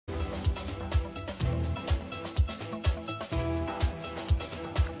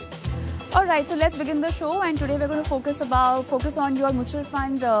right, so let's begin the show, and today we're going to focus on your mutual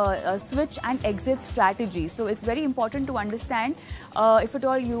fund switch and exit strategy. So it's very important to understand if at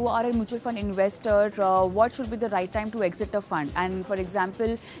all you are a mutual fund investor, what should be the right time to exit a fund. And for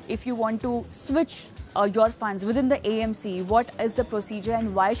example, if you want to switch your funds within the AMC, what is the procedure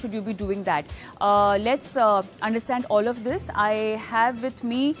and why should you be doing that? Let's understand all of this. I have with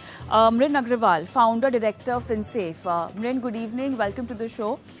me Mrin Agarwal, founder, director, FinSafe. Mrin, good evening. Welcome to the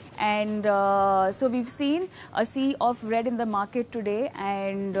show. And so we've seen a sea of red in the market today,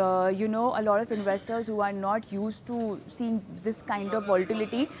 and a lot of investors who are not used to seeing this kind of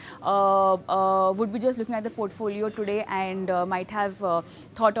volatility would be just looking at the portfolio today and might have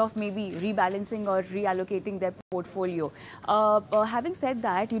thought of maybe rebalancing or reallocating their portfolio. Having said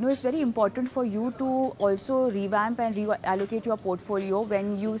that, it's very important for you to also revamp and reallocate your portfolio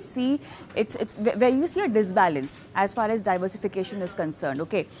when you see where you see a disbalance as far as diversification is concerned.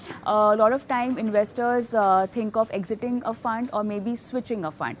 Okay, a lot of time investors think of exiting a fund or maybe switching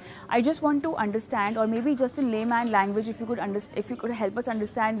a fund. I just want to understand, or maybe just in layman language, if you could help us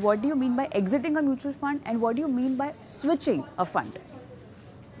understand, what do you mean by exiting a mutual fund and what do you mean by switching a fund?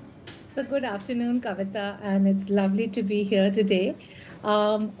 So good afternoon, Kavita, and it's lovely to be here today.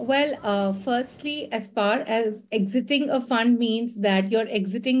 Firstly, as far as exiting a fund means that you're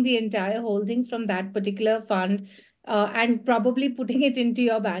exiting the entire holdings from that particular fund and probably putting it into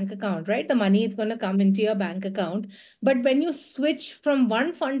your bank account, right? The money is going to come into your bank account. But when you switch from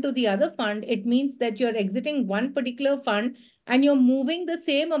one fund to the other fund, it means that you're exiting one particular fund and you're moving the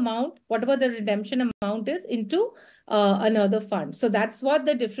same amount, whatever the redemption amount is, into another fund. So that's what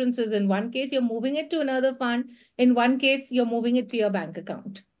the difference is. In one case, you're moving it to another fund. In one case, you're moving it to your bank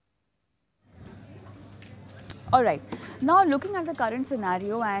account. All right. Now, looking at the current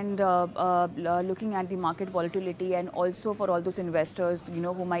scenario and looking at the market volatility, and also for all those investors,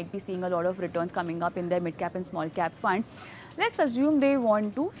 who might be seeing a lot of returns coming up in their mid-cap and small-cap fund, let's assume they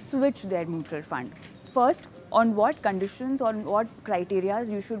want to switch their mutual fund. First, on what conditions, on what criteria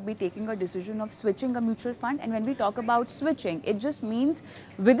you should be taking a decision of switching a mutual fund? And when we talk about switching, it just means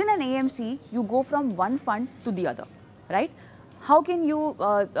within an AMC, you go from one fund to the other, right? How can you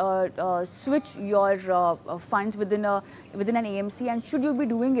switch your funds within an AMC, and should you be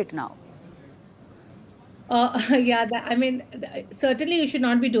doing it now? Certainly you should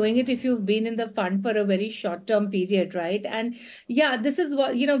not be doing it if you've been in the fund for a very short-term period, right? And yeah, this is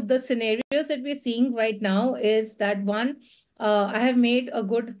what, the scenarios that we're seeing right now is that one, I have made a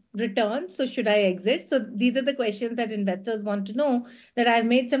good return, so should I exit? So these are the questions that investors want to know, that I've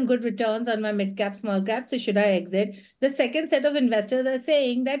made some good returns on my mid-cap, small-cap, so should I exit? The second set of investors are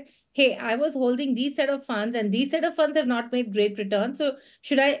saying that, hey, I was holding these set of funds and these set of funds have not made great returns. So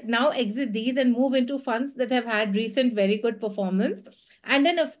should I now exit these and move into funds that have had recent very good performance? And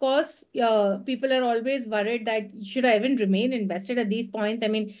then, of course, people are always worried that should I even remain invested at these points? I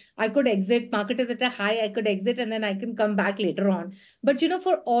mean, I could exit, market is at a high, I could exit and then I can come back later on. But,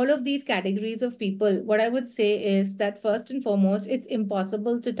 for all of these categories of people, what I would say is that first and foremost, it's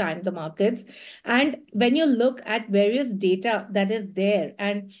impossible to time the markets. And when you look at various data that is there,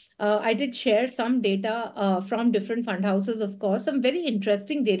 and I did share some data from different fund houses, of course, some very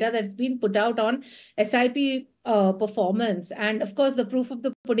interesting data that's been put out on SIP performance. And of course, the proof of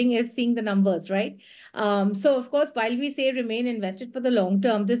the pudding is seeing the numbers, right? So of course, while we say remain invested for the long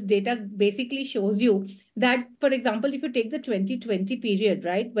term, this data basically shows you that, for example, if you take the 2020 period,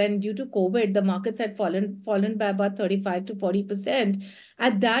 right, when due to COVID, the markets had fallen by about 35 to 40%.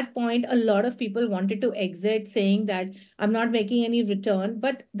 At that point, a lot of people wanted to exit, saying that I'm not making any return.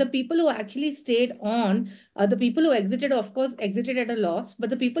 But the people who actually stayed on, the people who exited, of course, exited at a loss, but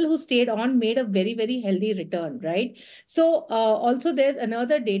the people who stayed on made a very, very healthy return, right? So also there's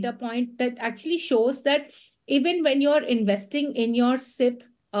another data point that actually shows that even when you're investing in your SIP,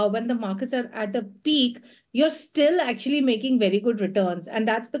 when the markets are at a peak, you're still actually making very good returns. And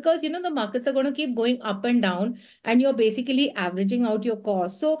that's because, the markets are going to keep going up and down and you're basically averaging out your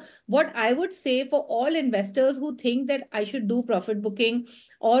costs. So what I would say for all investors who think that I should do profit booking,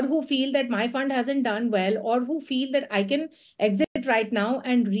 or who feel that my fund hasn't done well, or who feel that I can exit right now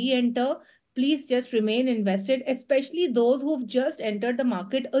and re-enter, please just remain invested, especially those who've just entered the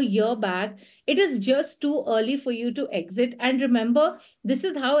market a year back. It is just too early for you to exit. And remember, this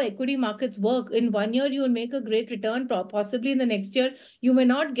is how equity markets work. In 1 year, you will make a great return. Possibly in the next year, you may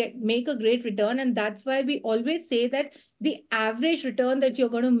not make a great return. And that's why we always say that the average return that you're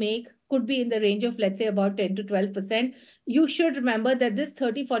going to make could be in the range of, let's say, about 10 to 12%. You should remember that this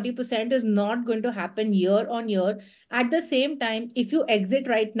 30-40% is not going to happen year on year. At the same time, if you exit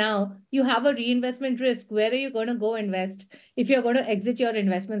right now, you have a reinvestment risk. Where are you going to go invest if you're going to exit your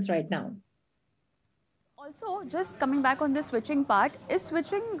investments right now? Also, just coming back on the switching part, is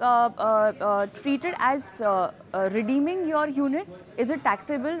switching treated as redeeming your units? Is it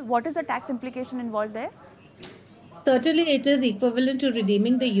taxable? What is the tax implication involved there? Certainly, it is equivalent to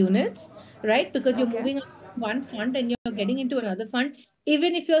redeeming the units, right? Because you're Okay. moving on one fund and you're getting into another fund.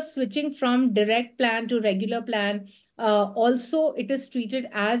 Even if you're switching from direct plan to regular plan, also it is treated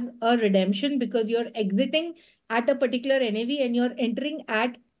as a redemption because you're exiting at a particular NAV and you're entering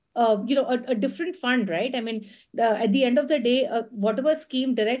at a different fund, right? I mean, at the end of the day, whatever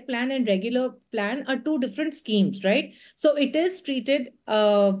scheme, direct plan and regular plan are two different schemes, right? So it is treated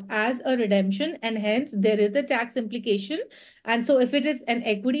as a redemption, and hence there is a tax implication. And so if it is an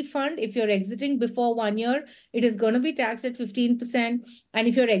equity fund, if you're exiting before 1 year, it is going to be taxed at 15%. And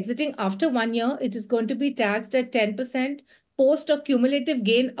if you're exiting after 1 year, it is going to be taxed at 10% post or cumulative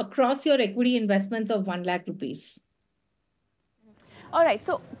gain across your equity investments of 1 lakh rupees. All right.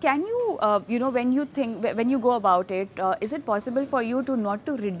 So, can you, when you think, when you go about it, is it possible for you to not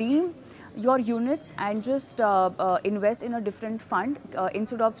to redeem your units and just invest in a different fund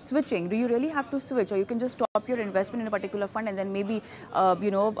instead of switching? Do you really have to switch, or you can just stop your investment in a particular fund and then maybe,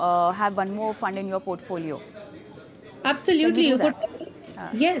 have one more fund in your portfolio? Can we Absolutely, do you could.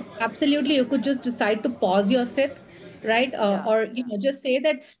 that? Yes, absolutely. You could just decide to pause your SIP, right? Yeah. Or just say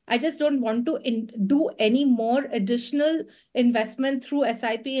that I just don't want to do any more additional investment through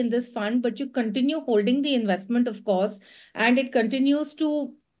SIP in this fund, but you continue holding the investment, of course, and it continues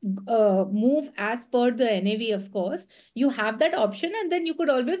to move as per the NAV, of course. You have that option, and then you could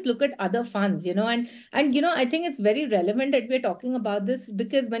always look at other funds, and I think it's very relevant that we're talking about this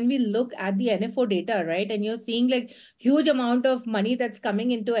because when we look at the NFO data, right, and you're seeing like huge amount of money that's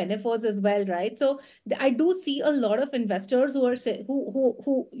coming into NFOs as well, right? So I do see a lot of investors who are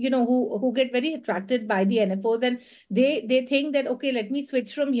who get very attracted by the NFOs, and they think that, okay, let me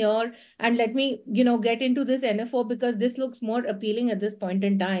switch from here and let me get into this NFO because this looks more appealing at this point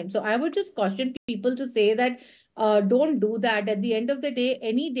in time. So I would just caution people to say that don't do that. At the end of the day,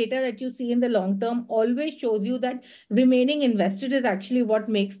 any data that you see in the long term always shows you that remaining invested is actually what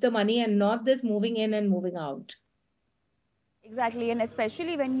makes the money and not this moving in and moving out. Exactly, and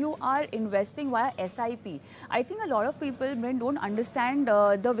especially when you are investing via SIP. I think a lot of people, Mrin, don't understand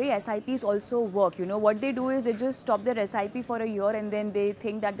the way SIPs also work. You know, what they do is they just stop their SIP for a year and then they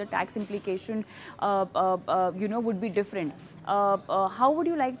think that the tax implication, would be different. How would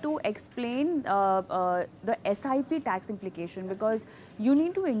you like to explain the SIP tax implication? Because you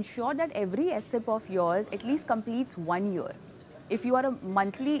need to ensure that every SIP of yours at least completes 1 year. If you are a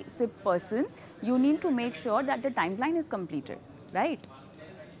monthly SIP person, you need to make sure that the timeline is completed, right?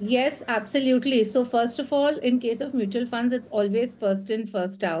 Yes, absolutely. So first of all, in case of mutual funds, it's always first in,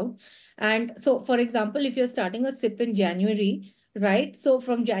 first out. And so, for example, if you're starting a SIP in January, right? So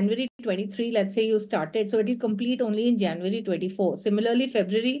from January 23, let's say you started, so it'll complete only in January 24. Similarly,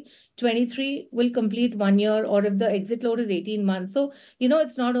 February 23 will complete 1 year, or if the exit load is 18 months. So,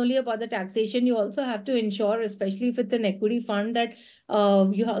 it's not only about the taxation, you also have to ensure, especially if it's an equity fund, that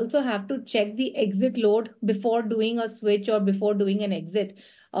you also have to check the exit load before doing a switch or before doing an exit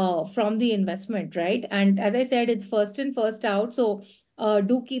from the investment, right? And as I said, it's first in, first out. So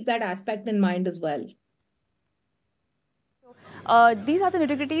do keep that aspect in mind as well. These are the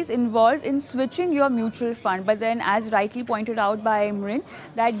nitty-gritties involved in switching your mutual fund. But then, as rightly pointed out by Mrin,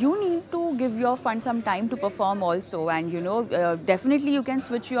 that you need to give your fund some time to perform also. And definitely you can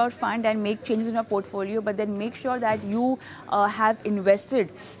switch your fund and make changes in your portfolio. But then make sure that you have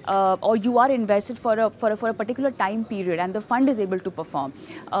invested or you are invested for a particular time period, and the fund is able to perform.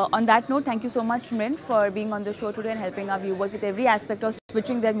 On that note, thank you so much, Mrin, for being on the show today and helping our viewers with every aspect of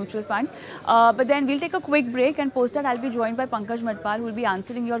switching their mutual fund. But then we'll take a quick break, and post that I'll be joined by Pankaj Matpal, who will be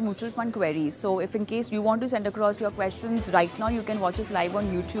answering your mutual fund queries. So if in case you want to send across your questions right now, you can watch us live on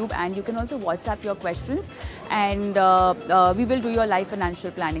YouTube, and you can also WhatsApp your questions, and we will do your live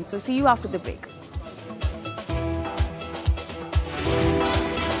financial planning. So see you after the break.